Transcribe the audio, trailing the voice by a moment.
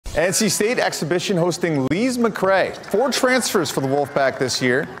NC State exhibition hosting Lees-McRae. 4 transfers for the Wolfpack this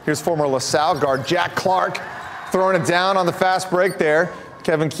year. Here's former LaSalle guard Jack Clark throwing it down on the fast break there.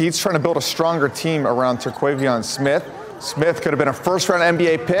 Kevin Keats trying to build a stronger team around Terquavion Smith. Smith could have been a first-round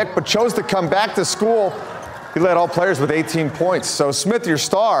NBA pick, but chose to come back to school. He led all players with 18 points. So Smith, your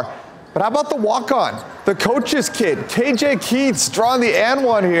star. But how about the walk-on, the coach's kid, KJ Keats, drawing the and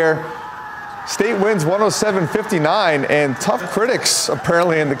one here. State wins 107-59, and tough critics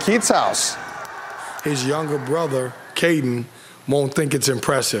apparently in the Keats house. His younger brother, Caden, won't think it's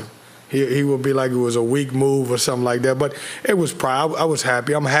impressive. He will be like it was a weak move or something like that. But it was proud. I was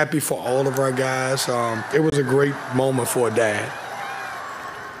happy. I'm happy for all of our guys. It was a great moment for a dad.